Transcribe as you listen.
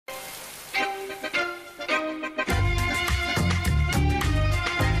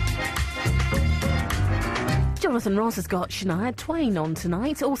Jonathan Ross has got Shania Twain on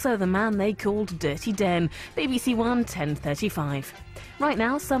tonight, also the man they called Dirty Den. BBC One, 10:35. Right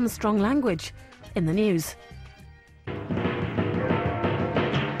now, some strong language in the news.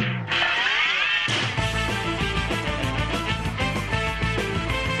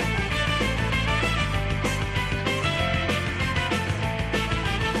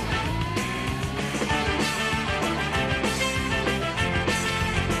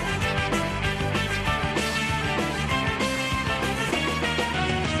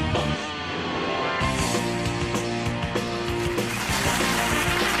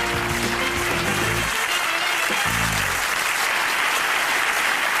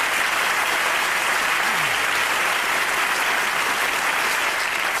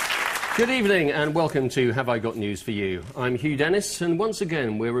 Good evening and welcome to Have I Got News For You. I'm Hugh Dennis, and once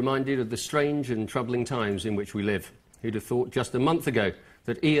again we're reminded of the strange and troubling times in which we live. Who'd have thought just a month ago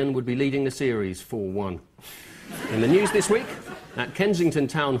that Ian would be leading the series 4-1. In the news this week, at Kensington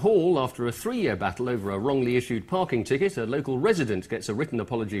Town Hall, after a 3-year battle over a wrongly issued parking ticket, a local resident gets a written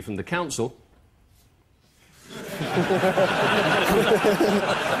apology from the council.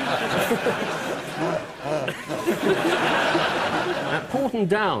 At Porton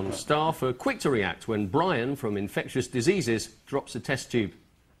Down, staff are quick to react when Brian from Infectious Diseases drops a test tube.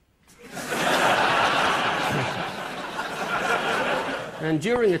 And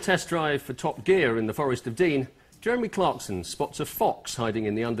during a test drive for Top Gear in the Forest of Dean, Jeremy Clarkson spots a fox hiding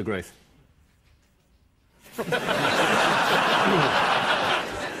in the undergrowth.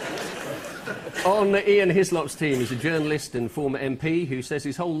 On Ian Hislop's team is a journalist and former MP who says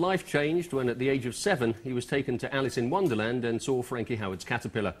his whole life changed when, at the age of 7, he was taken to Alice in Wonderland and saw Frankie Howard's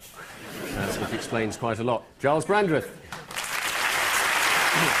caterpillar. Which explains quite a lot. Giles Brandreth.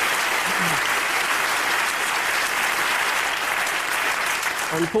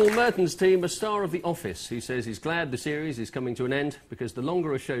 On Paul Merton's team, a star of The Office, who says he's glad the series is coming to an end because the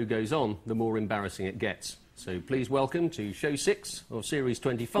longer a show goes on, the more embarrassing it gets. So please welcome to Show 6 of Series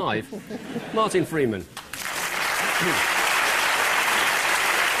 25, Martin Freeman.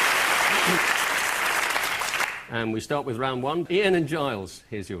 And we start with round 1. Ian and Giles,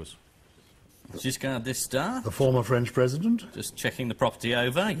 here's yours. Giscard d'Estaing. The former French president. Just checking the property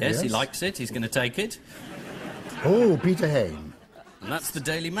over. Yes, he likes it. He's going to take it. Oh, Peter Hain. And that's the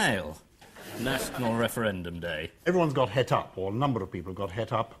Daily Mail. National Referendum Day. Everyone's got het up, or a number of people got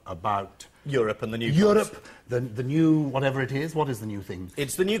het up about... Europe and the new... Europe, the new whatever it is. What is the new thing?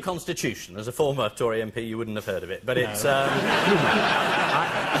 It's the new constitution. As a former Tory MP, you wouldn't have heard of it, but it's... I've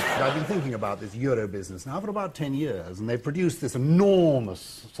been thinking about this Euro business now for about 10 years, and they've produced this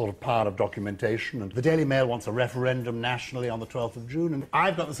enormous sort of pile of documentation, and the Daily Mail wants a referendum nationally on the 12th of June, and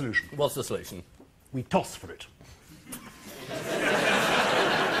I've got the solution. What's the solution? We toss for it.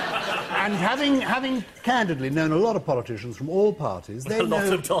 And having candidly known a lot of politicians from all parties, they know... A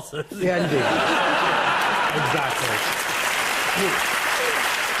lot of tossers. Yeah, indeed. Exactly.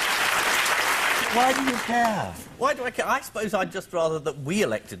 Why do you care? Why do I care? I suppose I'd just rather that we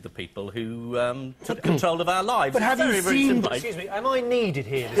elected the people who took control of our lives. But have you seen... Excuse me, am I needed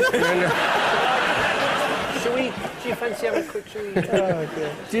here? Do you fancy having a quick... Do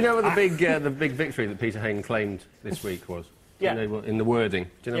you know what the big victory that Peter Hain claimed this week was? Yeah. You know, in the wording.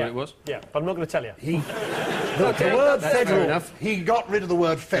 Do you know what it was? Yeah, but I'm not going to tell you. The word federal... enough. He got rid of the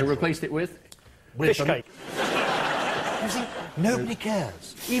word And federal. replaced it with? Fish cake. You see, nobody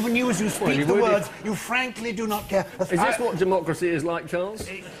cares. Even you, as you speak the words, you frankly do not care. Is this what democracy is like, Charles?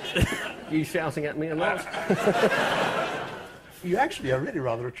 You shouting at me a lot? You actually are really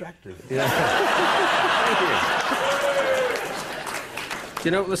rather attractive. Yeah. Thank you. Do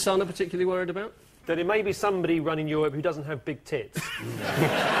you know what the Sun are particularly worried about? That it may be somebody running Europe who doesn't have big tits.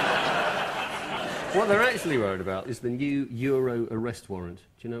 What they're actually worried about is the new Euro arrest warrant.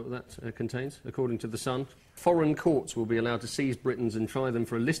 Do you know what that contains? According to The Sun, foreign courts will be allowed to seize Britons and try them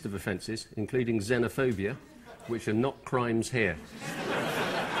for a list of offences, including xenophobia, which are not crimes here.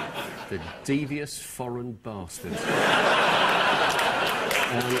 The devious foreign bastards.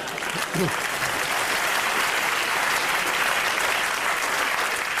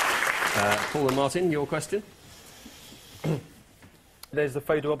 Paul and Martin, your question? There's the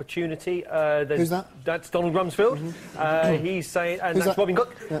photo opportunity. Who's that? That's Donald Rumsfeld. He's saying, and Who's that's that? Robin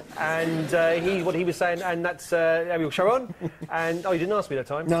Cook. Yeah. And what he was saying, and that's Ariel Sharon. And you didn't ask me that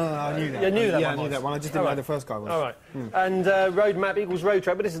time. No, I knew that. You knew that yeah, one. I knew that one. I just didn't know the first guy was. All right. And road map equals road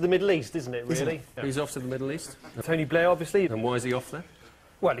track, but this is the Middle East, isn't it? Really? Yeah. He's off to the Middle East. Tony Blair, obviously. And why is he off there?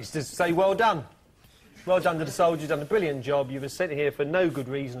 Well, it's to say well done. Well done to the soldiers, you've done a brilliant job. You were sent here for no good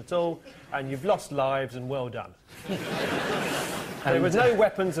reason at all, and you've lost lives, and well done. There was no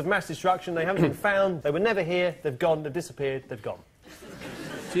weapons of mass destruction. They haven't been found. They were never here. They've gone. They've disappeared. They've gone.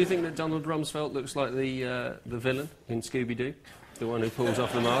 Do you think that Donald Rumsfeld looks like the villain in Scooby-Doo? The one who pulls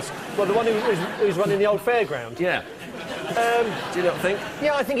off the mask? Well, the one who's running the old fairground. Yeah. Do you not think?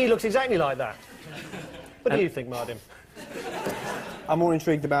 Yeah, I think he looks exactly like that. What do you think, Martin? I'm more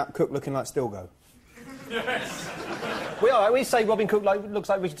intrigued about Cook looking like Stilgo. Yes. We say Robin Cook looks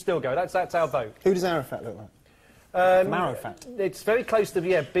like Richard Stilgo. That's our vote. Who does Arafat look like? Marafat. It's very close to,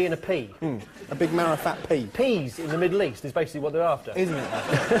 being a pea. A big Marafat pea. Peas in the Middle East is basically what they're after. Isn't it?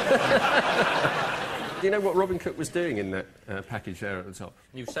 Do you know what Robin Cook was doing in that package there at the top?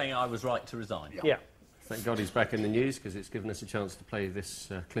 You were saying I was right to resign? Yeah. Thank God he's back in the news, because it's given us a chance to play this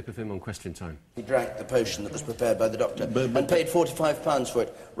clip of him on Question Time. He drank the potion that was prepared by the doctor and paid £45 for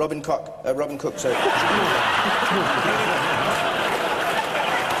it. Robin Cook, sorry.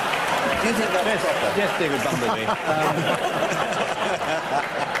 Do you think that's proper? Yes, David Bumblebee.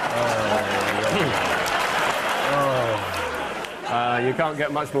 You can't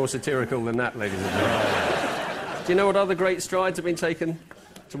get much more satirical than that, ladies and gentlemen. Do you know what other great strides have been taken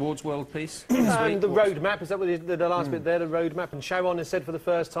towards world peace? And the roadmap, is that what the last bit there, the roadmap? And Sharon has said for the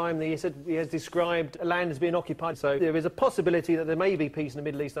first time, he has described land as being occupied, so there is a possibility that there may be peace in the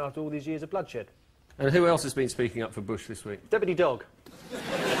Middle East after all these years of bloodshed. And who else has been speaking up for Bush this week? Deputy Dog.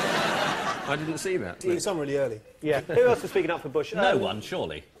 I didn't see that. It's on really early. Yeah. Who else was speaking up for Bush? No one,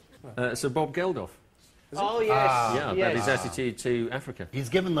 surely. Sir Bob Geldof. Oh, yes. Yeah, about his attitude to Africa. He's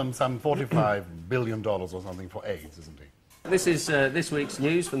given them some $45 billion or something for AIDS, isn't he? This is this week's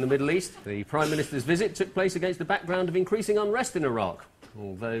news from the Middle East. The Prime Minister's visit took place against the background of increasing unrest in Iraq.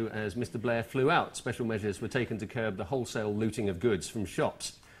 Although, as Mr Blair flew out, special measures were taken to curb the wholesale looting of goods from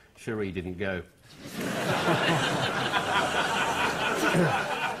shops. Cherie didn't go.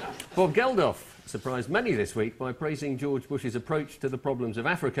 Bob Geldof surprised many this week by praising George Bush's approach to the problems of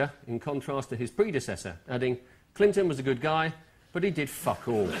Africa, in contrast to his predecessor, adding, "Clinton was a good guy, but he did fuck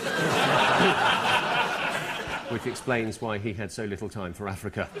all." Which explains why he had so little time for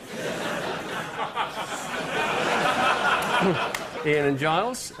Africa. Ian and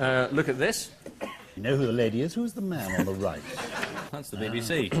Giles, look at this. You know who the lady is? Who's the man on the right? That's the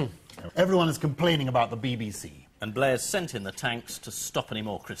BBC. Everyone is complaining about the BBC. And Blair's sent in the tanks to stop any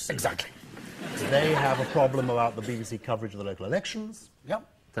more criticism. Exactly. They have a problem about the BBC coverage of the local elections. Yep.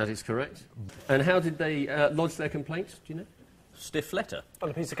 That is correct. And how did they lodge their complaint, do you know? Stiff letter. On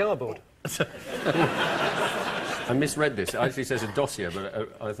a piece of cardboard. I misread this. It actually says a dossier,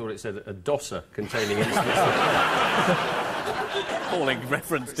 but I thought it said a dosser containing instruments. Calling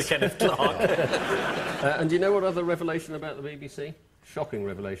reference to Kenneth Clark. And do you know what other revelation about the BBC? Shocking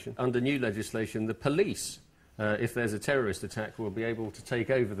revelation. Under new legislation, the police, if there's a terrorist attack, will be able to take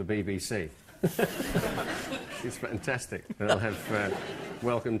over the BBC. It's fantastic. And I'll have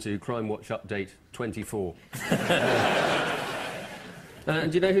welcome to Crime Watch Update 24.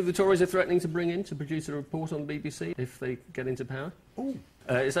 And do you know who the Tories are threatening to bring in to produce a report on the BBC if they get into power?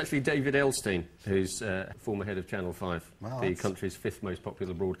 It's actually David Elstein, who's former head of Channel 5, the country's 5th most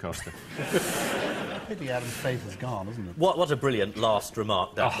popular broadcaster. Pity Adam Faith is gone, isn't it? What a brilliant last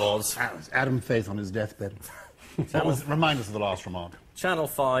remark that was. Adam Faith on his deathbed. Remind us of the last remark. Channel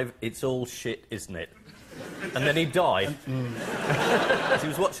 5, it's all shit, isn't it? And then he died. As he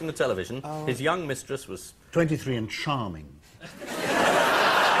was watching the television, his young mistress was... 23 and charming.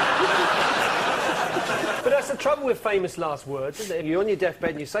 But that's the trouble with famous last words, isn't it? If you're on your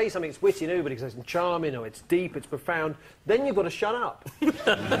deathbed and you say something that's witty and everybody says it's charming or it's deep, it's profound, then you've got to shut up.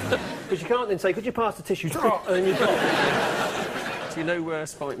 Because you can't then say, could you pass the tissues? And then you've got... Do you know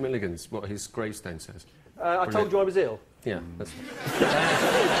Spike Milligan's, what his gravestone says? I told you I was ill. Yeah, that's...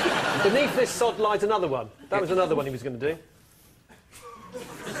 Beneath this sod lies another one. That was another one he was going to do.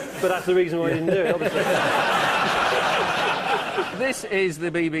 But that's the reason why he didn't do it, obviously. This is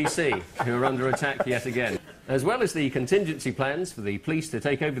the BBC, who are under attack yet again. As well as the contingency plans for the police to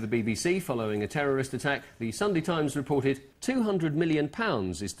take over the BBC following a terrorist attack, the Sunday Times reported £200 million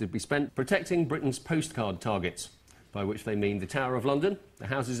is to be spent protecting Britain's postcard targets, by which they mean the Tower of London, the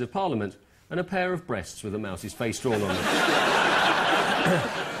Houses of Parliament, and a pair of breasts with a mouse's face drawn on them.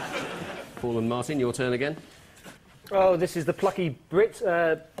 Paul and Martin, your turn again. Oh, this is the plucky Brit.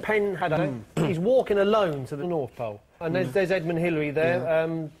 Penn had he's walking alone to the North Pole. And there's Edmund Hillary there.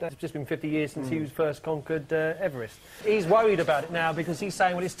 Yeah. That's just been 50 years since he was first conquered Everest. He's worried about it now because he's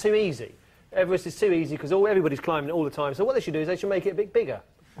saying, well, it's too easy. Everest is too easy because everybody's climbing it all the time. So what they should do is they should make it a bit bigger.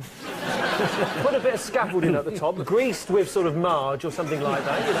 Put a bit of scaffolding at the top, greased with sort of marge or something like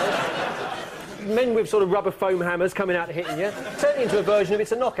that, you know. Men with sort of rubber foam hammers coming out and hitting you. Turn it into a version of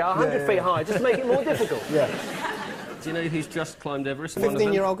It's a Knockout, 100 feet high, just to make it more difficult. Yeah. Do you know who's just climbed Everest? One of them?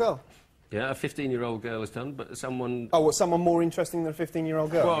 15-year-old girl. Yeah, a 15-year-old girl has done, but someone... Oh, what, someone more interesting than a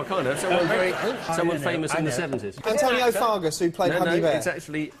 15-year-old girl? Well, kind of. Someone famous in the 70s. Antonio Fargas, who played Huggy Bear. It's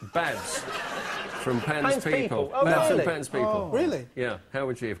actually Babs from Pan's Pan's People. Oh, Babs really? from Pan's People. Oh. Really? Yeah. How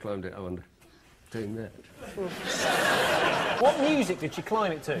would she have climbed it, I wonder? Doing that. What music did she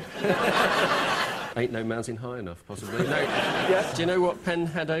climb it to? Ain't no mountain high enough, possibly. No. Yeah. Do you know what Pen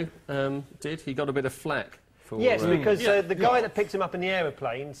Hadow did? He got a bit of flack. Yes, because the guy that picked him up in the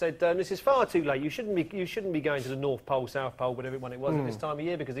aeroplane said, this is far too late. You shouldn't be going to the North Pole, South Pole, whatever one it was at this time of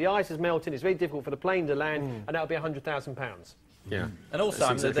year, because the ice is melting. It's very difficult for the plane to land, and that'll be £100,000. Yeah. And also,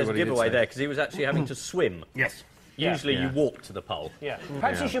 That's there's a what he did giveaway say. there, because he was actually having to swim. Yes. Usually Yeah. you walk to the pole. Yeah.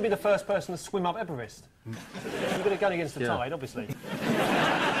 Perhaps you should be the first person to swim up Everest. You've got to go against the tide, obviously.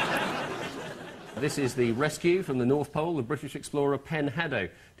 This is the rescue from the North Pole of British explorer Pen Hadow.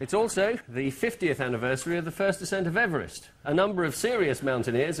 It's also the 50th anniversary of the first ascent of Everest. A number of serious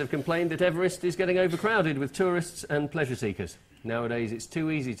mountaineers have complained that Everest is getting overcrowded with tourists and pleasure seekers. Nowadays, it's too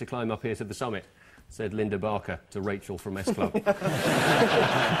easy to climb up here to the summit, said Linda Barker to Rachel from S Club.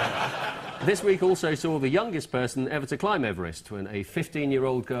 This week also saw the youngest person ever to climb Everest when a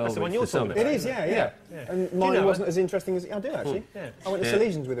 15-year-old girl That's the one reached you're the summit. talking It is, yeah. And mine know wasn't as interesting as... I do, actually. Yeah. I went to Yeah.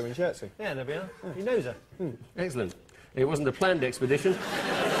 Salesians with her in Chertsey. Yeah, there we are. He knows her. Excellent. It wasn't a planned expedition.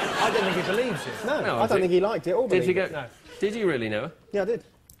 I don't think he believes you. No, No, I don't think he liked it or Did you believed go? No. Did you really know her? it. Yeah, I did.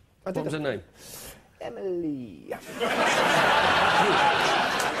 What was her name? Emily.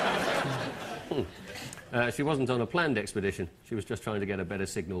 She wasn't on a planned expedition. She was just trying to get a better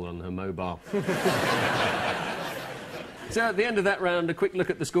signal on her mobile. So at the end of that round, a quick look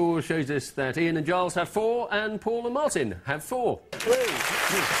at the scores shows us that Ian and Giles have 4 and Paul and Martin have 4.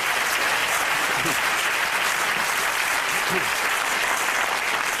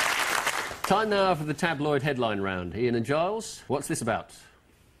 Time now for the tabloid headline round. Ian and Giles, what's this about?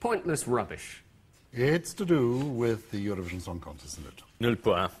 Pointless rubbish. It's to do with the Eurovision Song Contest, isn't it? Nul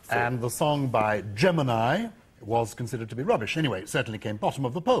point. And the song by Gemini was considered to be rubbish. Anyway, it certainly came bottom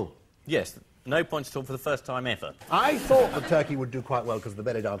of the poll. Yes, no points at all for the first time ever. I thought that Turkey would do quite well because of the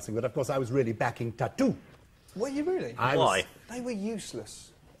belly dancing, but of course I was really backing Tattoo. Were you really? Why? They were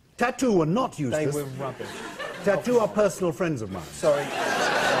useless. Tattoo were not They useless. were rubbish. Tattoo are personal friends of mine. Sorry.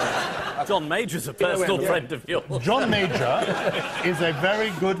 John Major's a personal friend of yours. John Major is a very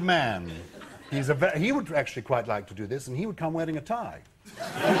good man. He would actually quite like to do this, and he would come wearing a tie.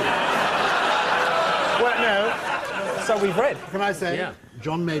 Well, no. So we've read. Can I say, Yeah.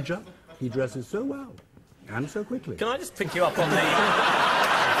 John Major, he dresses so well and so quickly. Can I just pick you up on the...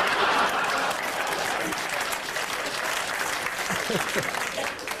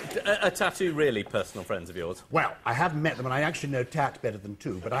 A Tattoo really personal friends of yours? Well, I haven't met them, and I actually know Tat better than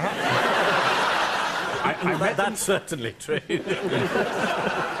two, but I have. I met them. That's certainly true.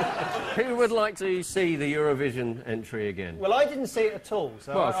 Who would like to see the Eurovision entry again? Well, I didn't see it at all.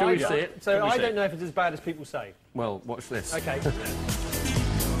 So Well, shall we see it? So Shall we I see don't it? know if it's as bad as people say. Well, watch this. OK.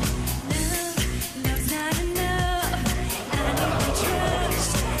 Love's not enough. I don't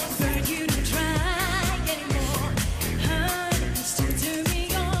trust for you to try anymore. Honey, still turn me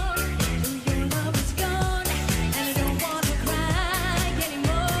on. Your love is gone, and I don't want to cry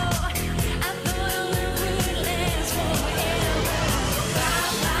anymore. I thought our love would last forever.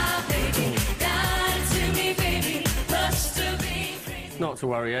 Bye, bye, baby. Lie to me, baby. Must have been crazy. Not to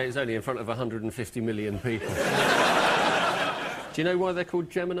worry, it's only in front of 150 million people. Do you know why they're called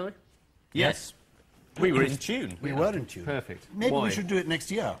Gemini? Yes. We were in tune. We were in tune. Perfect. Maybe Why? we should do it next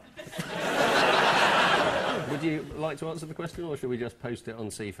year. Would you like to answer the question, or should we just post it on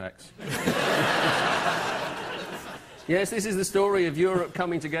CFAX? Yes, this is the story of Europe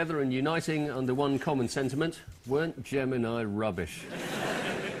coming together and uniting under one common sentiment. Weren't Gemini rubbish?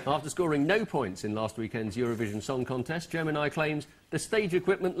 After scoring no points in last weekend's Eurovision Song Contest, Gemini claims the stage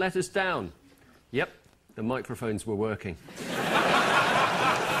equipment let us down. Yep, the microphones were working.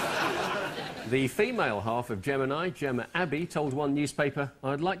 The female half of Gemini, Gemma Abbey, told one newspaper,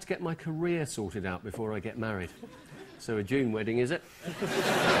 "I'd like to get my career sorted out before I get married." So a June wedding, is it?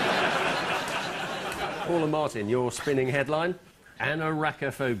 Paul and Martin, your spinning headline,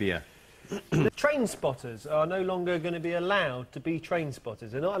 Anorachophobia. The train spotters are no longer going to be allowed to be train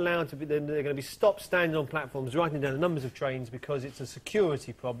spotters. They're not allowed to be. They're going to be stopped standing on platforms, writing down the numbers of trains because it's a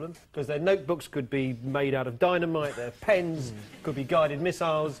security problem. Because their notebooks could be made out of dynamite, their pens could be guided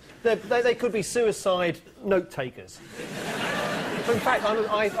missiles. They could be suicide note takers. In fact,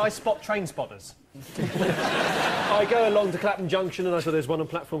 I spot train spotters. I go along to Clapham Junction and I saw there's one on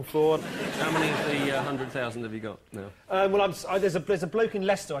platform 4. How many of the 100,000 have you got now? Well, there's a bloke in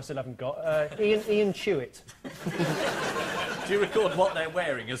Leicester I still haven't got. Ian Chewett. Do you record what they're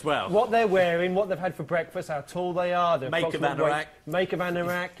wearing as well? What they're wearing, what they've had for breakfast, how tall they are, their Make of approximate weight, anorak. make of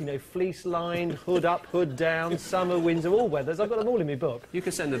anorak, you know, fleece-lined, hood up, hood down, summer, winter, all weathers. I've got them all in my book. You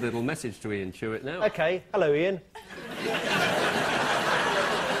can send a little message to Ian Chewett now. OK, hello, Ian.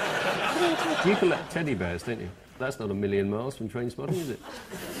 You collect teddy bears, don't you? That's not a million miles from Trainspotting, is it?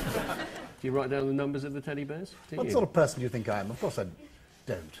 Do you write down the numbers of the teddy bears? What sort of person do you think I am? Of course I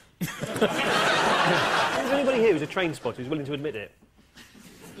don't. Is there anybody here who's a train spotter who's willing to admit it?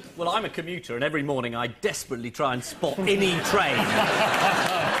 Well, I'm a commuter, and every morning I desperately try and spot any train.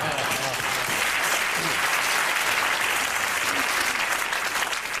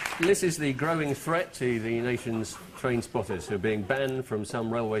 This is the growing threat to the nation's train spotters, who are being banned from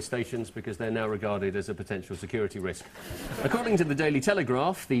some railway stations because they're now regarded as a potential security risk. According to the Daily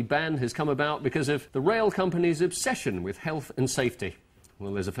Telegraph, the ban has come about because of the rail company's obsession with health and safety.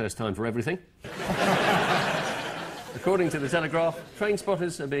 Well, there's a first time for everything. According to the Telegraph, train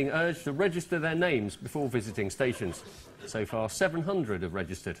spotters are being urged to register their names before visiting stations. So far, 700 have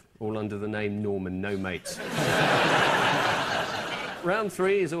registered, all under the name Norman No Mates. Round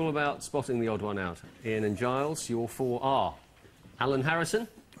 3 is all about spotting the odd one out. Ian and Giles, your 4 are Alan Harrison,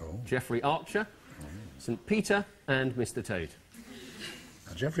 Jeffrey Archer, St Peter and Mr Toad.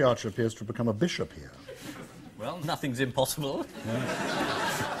 Now, Geoffrey Archer appears to have become a bishop here. Well, nothing's impossible.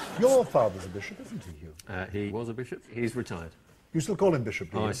 Your father's a bishop, isn't he, Hugh? He was a bishop. He's retired. You still call him bishop,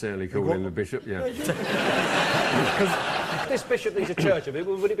 do you? I certainly call him a bishop, yeah. This bishop needs a church of it.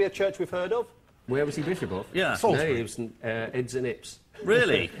 Would it be a church we've heard of? Where was he bishop of? Yeah. No, Salisbury. he was St Ed's and Ips.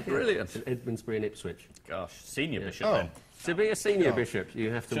 Really? Brilliant. St Edmundsbury and Ipswich. Gosh, senior bishop Oh. then. To be a senior bishop, you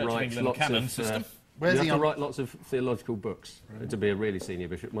have to Church of write England lots canon of... system. Where's you he have to on? write lots of theological books to be a really senior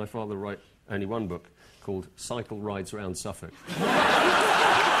bishop. My father wrote only one book called Cycle Rides Round Suffolk.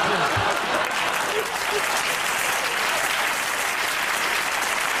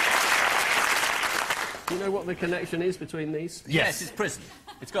 Do you know what the connection is between these? Yes, it's prison.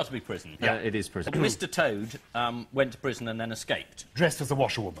 It's got to be prison. It is prison. Mr Toad went to prison and then escaped. Dressed as a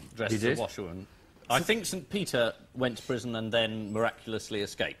washerwoman. Dressed He as did? a washerwoman. I think St Peter went to prison and then miraculously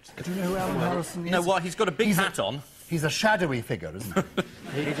escaped. Do you know who Alan Harrison is? No, why? He's got a big hat on. He's a shadowy figure, isn't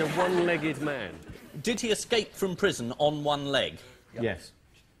he? He's a one-legged man. Did he escape from prison on one leg? Yes.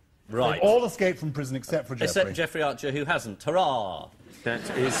 Right. They've all escaped from prison except for Geoffrey. Except Jeffrey Archer, who hasn't. Hurrah! That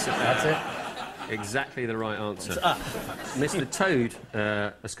is That's it. exactly the right answer. Mr Toad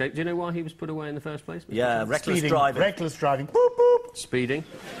escaped. Do you know why he was put away in the first place? Mr. Yeah, Toad? reckless Speeding, driving. reckless driving. Boop, boop. Speeding.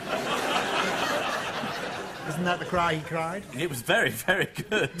 Isn't that the cry he cried? It was very, very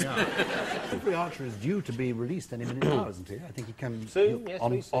good. Geoffrey Archer is due to be released any minute now, isn't he? I think he can... Soon, yes,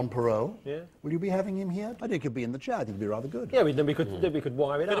 on, please, soon. on parole. Yeah. Will you be having him here? I think he'll be in the chair. I think he'll be rather good. Yeah, then we could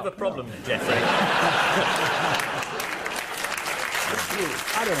wire it Bit up. of a problem, Jeffrey.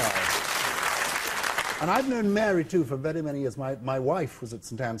 I don't know. And I've known Mary, too, for very many years. My wife was at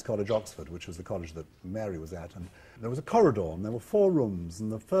St Anne's College, Oxford, which was the college that Mary was at. And there was a corridor, and there were 4 rooms.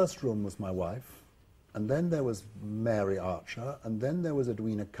 And the first room was my wife. And then there was Mary Archer. And then there was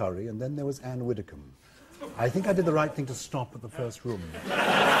Edwina Curry. And then there was Anne Widdecombe. I think I did the right thing to stop at the first room.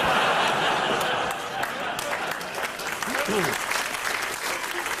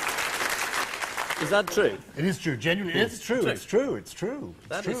 Is that true? It is true. Genuinely, it's true. It's true. It's true. It's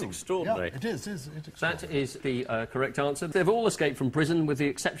That true. is extraordinary. Yeah, it is. It's That extraordinary. is the correct answer. They've all escaped from prison with the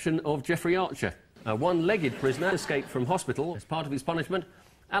exception of Jeffrey Archer. A one-legged prisoner escaped from hospital. As part of his punishment,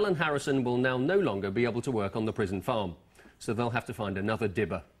 Alan Harrison will now no longer be able to work on the prison farm. So they'll have to find another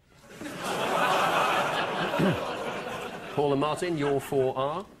dibber. Paul and Martin, your 4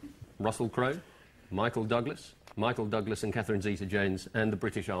 are Russell Crowe, Michael Douglas and Catherine Zeta-Jones, and the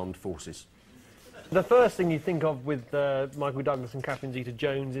British Armed Forces. The first thing you think of with Michael Douglas and Catherine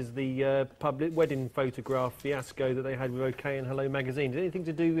Zeta-Jones is the public wedding photograph fiasco that they had with OK and Hello magazine. Is it anything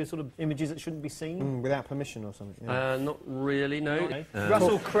to do with sort of images that shouldn't be seen? Without permission or something. Yeah. Not really, no. Okay.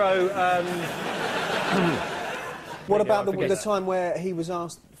 Russell Crowe... What about I forget the that. time where he was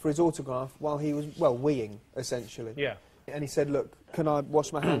asked for his autograph while he was, well, weeing, essentially? Yeah. And he said, look, can I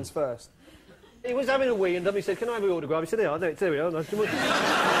wash my hands first? He was having a wee and somebody said, can I have your autograph? He said, yeah, there we are.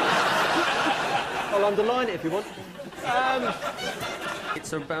 I'll underline it if you want.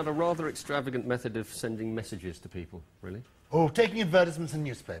 It's about a rather extravagant method of sending messages to people, really. Oh, taking advertisements in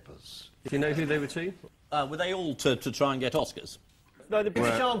newspapers. Do you know who they were to? Were they all to try and get Oscars? No, the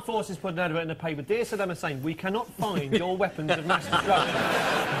British Armed Forces put an advert in the paper. Dear Saddam Hussein, we cannot find your weapons of mass destruction.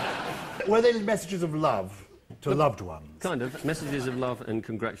 Were they messages of love to loved ones? Kind of. Messages of love and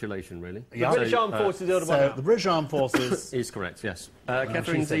congratulation, really. The British Armed Forces are the one So out. the British Armed Forces Is correct, yes.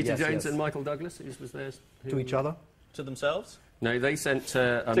 Catherine she said Zeta-Jones yes. and Michael Douglas, whose was theirs? to each other. To themselves? No, they sent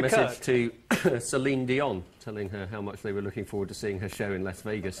a To message Kirk. to Celine Dion, telling her how much they were looking forward to seeing her show in Las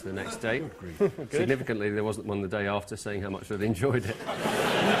Vegas the next day. Significantly, there wasn't one the day after saying how much they'd enjoyed it.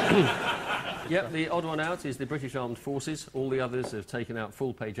 Yep, the odd one out is the British Armed Forces. All the others have taken out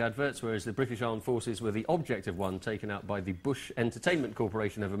full-page adverts, whereas the British Armed Forces were the object of one taken out by the Bush Entertainment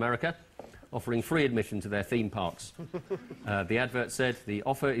Corporation of America, offering free admission to their theme parks. The advert said the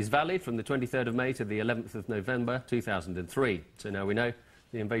offer is valid from the 23rd of May to the 11th of November 2003. So now we know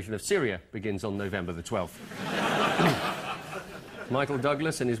the invasion of Syria begins on November the 12th. Michael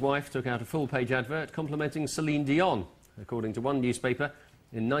Douglas and his wife took out a full-page advert complimenting Celine Dion. According to one newspaper,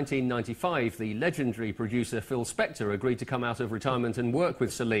 in 1995, the legendary producer Phil Spector agreed to come out of retirement and work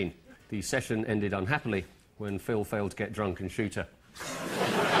with Celine. The session ended unhappily when Phil failed to get drunk and shoot her.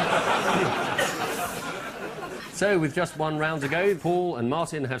 So, with just one round to go, Paul and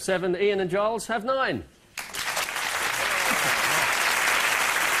Martin have 7, Ian and Giles have 9.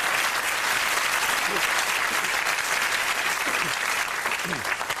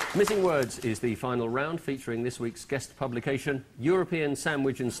 Missing Words is the final round, featuring this week's guest publication, European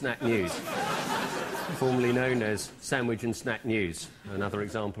Sandwich and Snack News, formerly known as Sandwich and Snack News, another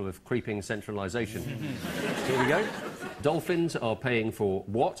example of creeping centralisation. Here we go. Dolphins are paying for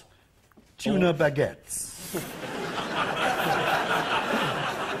what? Tuna baguettes.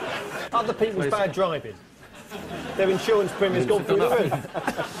 Other people's bad driving. Their insurance premium's gone through the roof.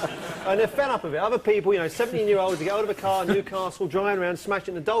 And they're fed up of it. Other people, you know, 17-year-olds, they get out of a car in Newcastle, driving around,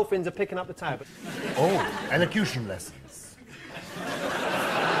 smashing. The dolphins are picking up the tab. Oh, elocution lessons.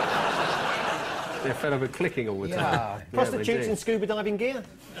 They're fed up with clicking all the time. Yeah. Prostitutes do. in scuba diving gear.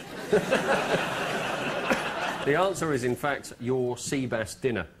 The answer is, in fact, your sea bass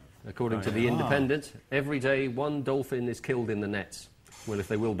dinner. According to The Independent, every day one dolphin is killed in the nets. Well, if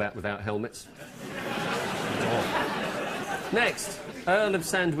they will bat without helmets. Next, Earl of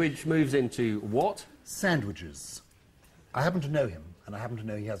Sandwich moves into what? Sandwiches. I happen to know him, and I happen to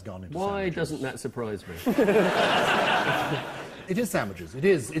know he has gone into Why sandwiches. doesn't that surprise me? It is sandwiches. It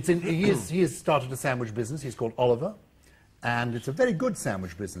is. He has started a sandwich business. He's called Oliver, and it's a very good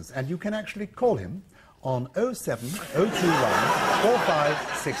sandwich business. And you can actually call him on 07021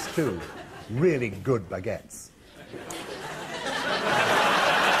 4562. Really good baguettes.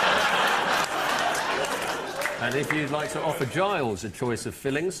 And if you'd like to offer Giles a choice of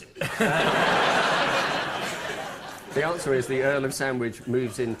fillings, the answer is the Earl of Sandwich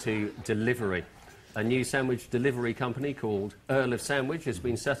moves into delivery. A new sandwich delivery company called Earl of Sandwich has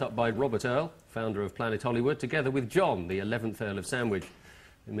been set up by Robert Earl, founder of Planet Hollywood, together with John, the 11th Earl of Sandwich.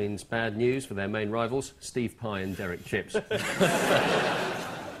 It means bad news for their main rivals, Steve Pye and Derek Chips.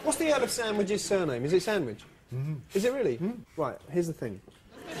 What's the Earl of Sandwich's surname? Is it Sandwich? Is it really? Right, here's the thing.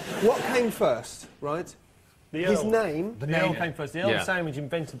 What came first, right? His name. The Earl came first. The Earl of Sandwich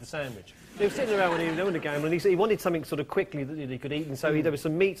invented the sandwich. He was sitting around when he was doing the game, and he wanted something sort of quickly that he could eat, and so there was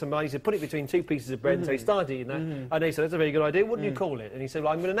some meat and he said, put it between 2 pieces of bread, and so he started eating that, and they said, that's a very good idea, what do you call it? And he said,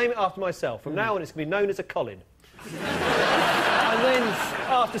 well, I'm going to name it after myself. From now on, it's going to be known as a Colin. And then,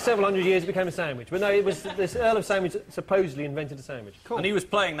 after several hundred years, it became a sandwich. But no, it was this Earl of Sandwich that supposedly invented a sandwich. Cool. And he was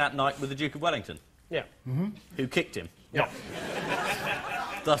playing that night with the Duke of Wellington, Yeah. who kicked him, Yeah.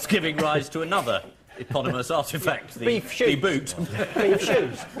 thus giving rise to another eponymous artefact, the Beef shoes. the boot. Beef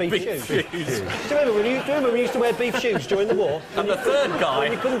shoes. Beef shoes. Do you remember when we used to wear beef shoes during the war? And the third When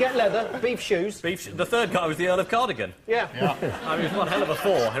you guy, couldn't get leather, beef shoes. the third guy was the Earl of Cardigan. Yeah. I mean, it was one hell of a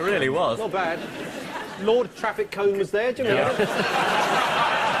four, it really was. Not bad. Lord Traffic Cone was there, do you remember?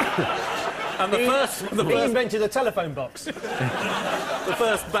 And the He invented a telephone box.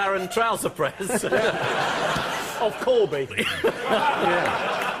 first Baron trouser press. Of Corby.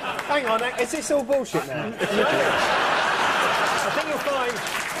 Hang on, is this all bullshit now? I think you'll find...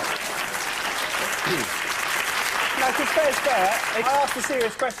 No, to be fair, I asked a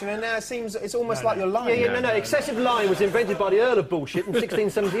serious question, and now it seems it's almost like you're lying. No, excessive lying was invented by the Earl of Bullshit in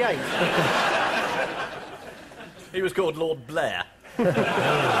 1678. He was called Lord Blair.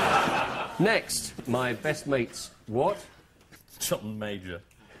 Next, my best mate's what? John Major.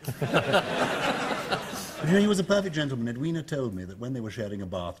 You know, he was a perfect gentleman. Edwina told me that when they were sharing a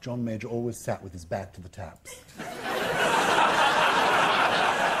bath, John Major always sat with his back to the taps.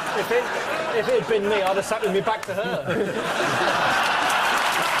 If it had been me, I'd have sat with me back to her.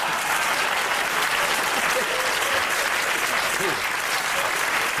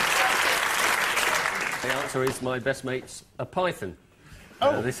 The answer is my best mate's a python.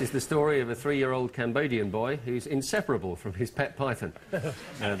 This is the story of a 3-year-old Cambodian boy who's inseparable from his pet python.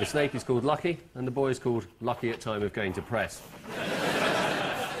 The snake is called Lucky, and the boy is called Lucky at time of going to press.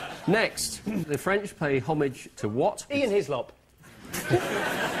 Next, the French pay homage to what? Ian Hislop.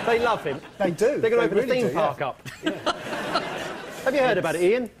 They love him. They do. They're going to open really a theme do, park yeah. up. Have you heard about it,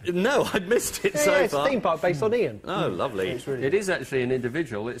 Ian? No, I'd missed it so It's a far. theme park based on Ian. Oh, lovely. It is actually an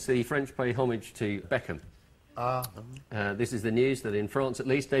individual. It's the French pay homage to Beckham. This is the news that in France, at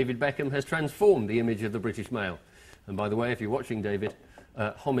least, David Beckham has transformed the image of the British male. And by the way, if you're watching, David,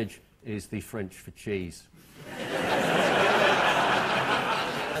 homage is the French for cheese.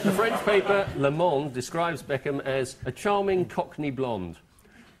 The French paper Le Monde describes Beckham as a charming cockney blonde.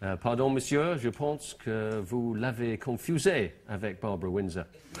 Pardon, monsieur, je pense que vous l'avez confusé avec Barbara Windsor.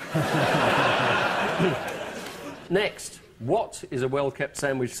 Next, what is a well-kept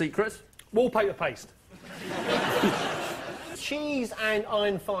sandwich secret? Wallpaper paste. Cheese and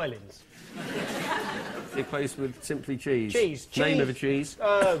iron filings. Replaced with simply cheese. Cheese. Name of a cheese.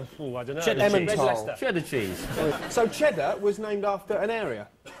 I don't know. Cheddar cheese. Red Leicester. Cheddar cheese. So cheddar was named after an area.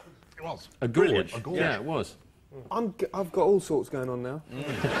 It was. A gorge. Yeah, it was. I've got all sorts going on now.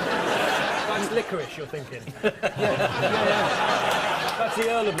 That's licorice, you're thinking. That's the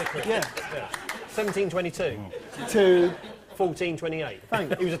Earl of Licorice. Yeah. 1722. To 1428.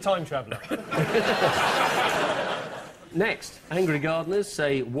 Thanks. He was a time traveller. Next, angry gardeners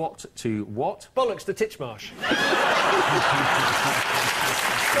say what to what? Bollocks to Titchmarsh. That's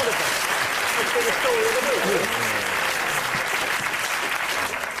been the story of the week.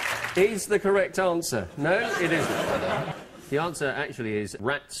 Is the correct answer? No, it isn't. The answer actually is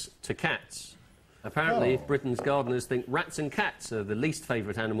rats to cats. Apparently, Britain's gardeners think rats and cats are the least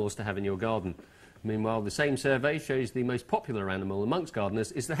favourite animals to have in your garden. Meanwhile, the same survey shows the most popular animal amongst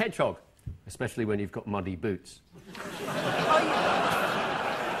gardeners is the hedgehog, especially when you've got muddy boots.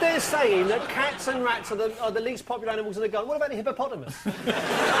 They're saying that cats and rats are the least popular animals in the garden. What about the hippopotamus?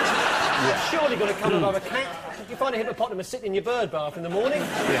 Surely got to come above a cat. You find a hippopotamus sitting in your bird bath in the morning.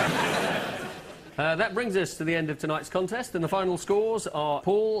 That brings us to the end of tonight's contest, and the final scores are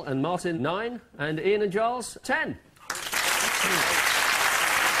Paul and Martin 9, and Ian and Giles 10.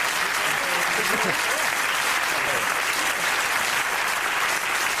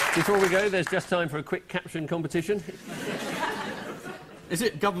 Before we go, there's just time for a quick caption competition. Is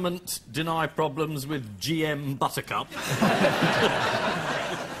it government deny problems with GM Buttercup?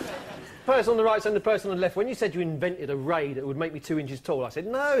 Person on the right and the person on the left, when you said you invented a ray that would make me 2 inches tall, I said,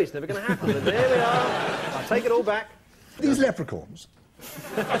 no, it's never going to happen. And there we are. I'll take it all back. These leprechauns.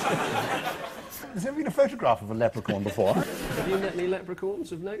 There's never been a photograph of a leprechaun before. Have you met any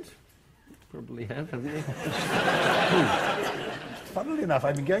leprechauns of note? Probably have, haven't you? Funnily enough,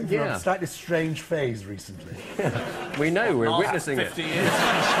 I've been going through Yeah. a slightly strange phase recently. We know, we're witnessing 50 it. years.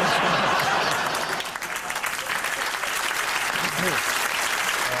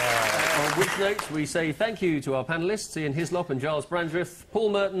 On which note, we say thank you to our panellists, Ian Hislop and Giles Brandreth, Paul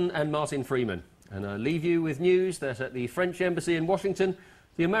Merton and Martin Freeman. And I leave you with news that at the French Embassy in Washington,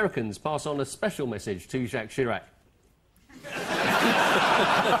 the Americans pass on a special message to Jacques Chirac.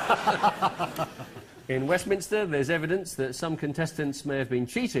 In Westminster, there's evidence that some contestants may have been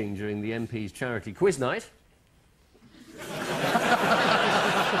cheating during the MP's charity quiz night.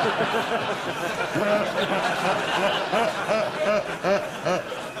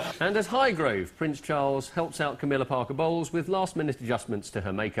 And at Highgrove, Prince Charles helps out Camilla Parker Bowles with last-minute adjustments to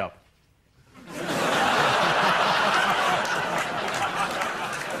her makeup.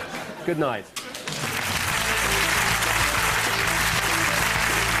 Good night.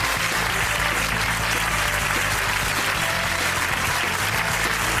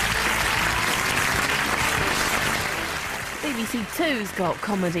 BBC Two's got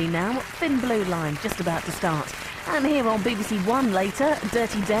comedy now. Thin Blue Line just about to start. And here on BBC One later,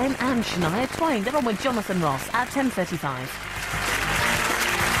 Dirty Den and Shania Twain. They're on with Jonathan Ross at 10:35.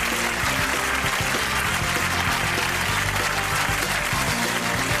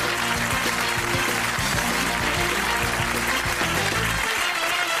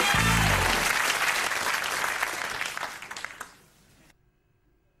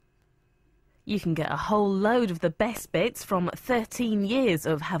 You can get a whole load of the best bits from 13 years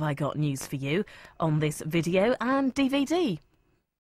of Have I Got News For You on this video and DVD.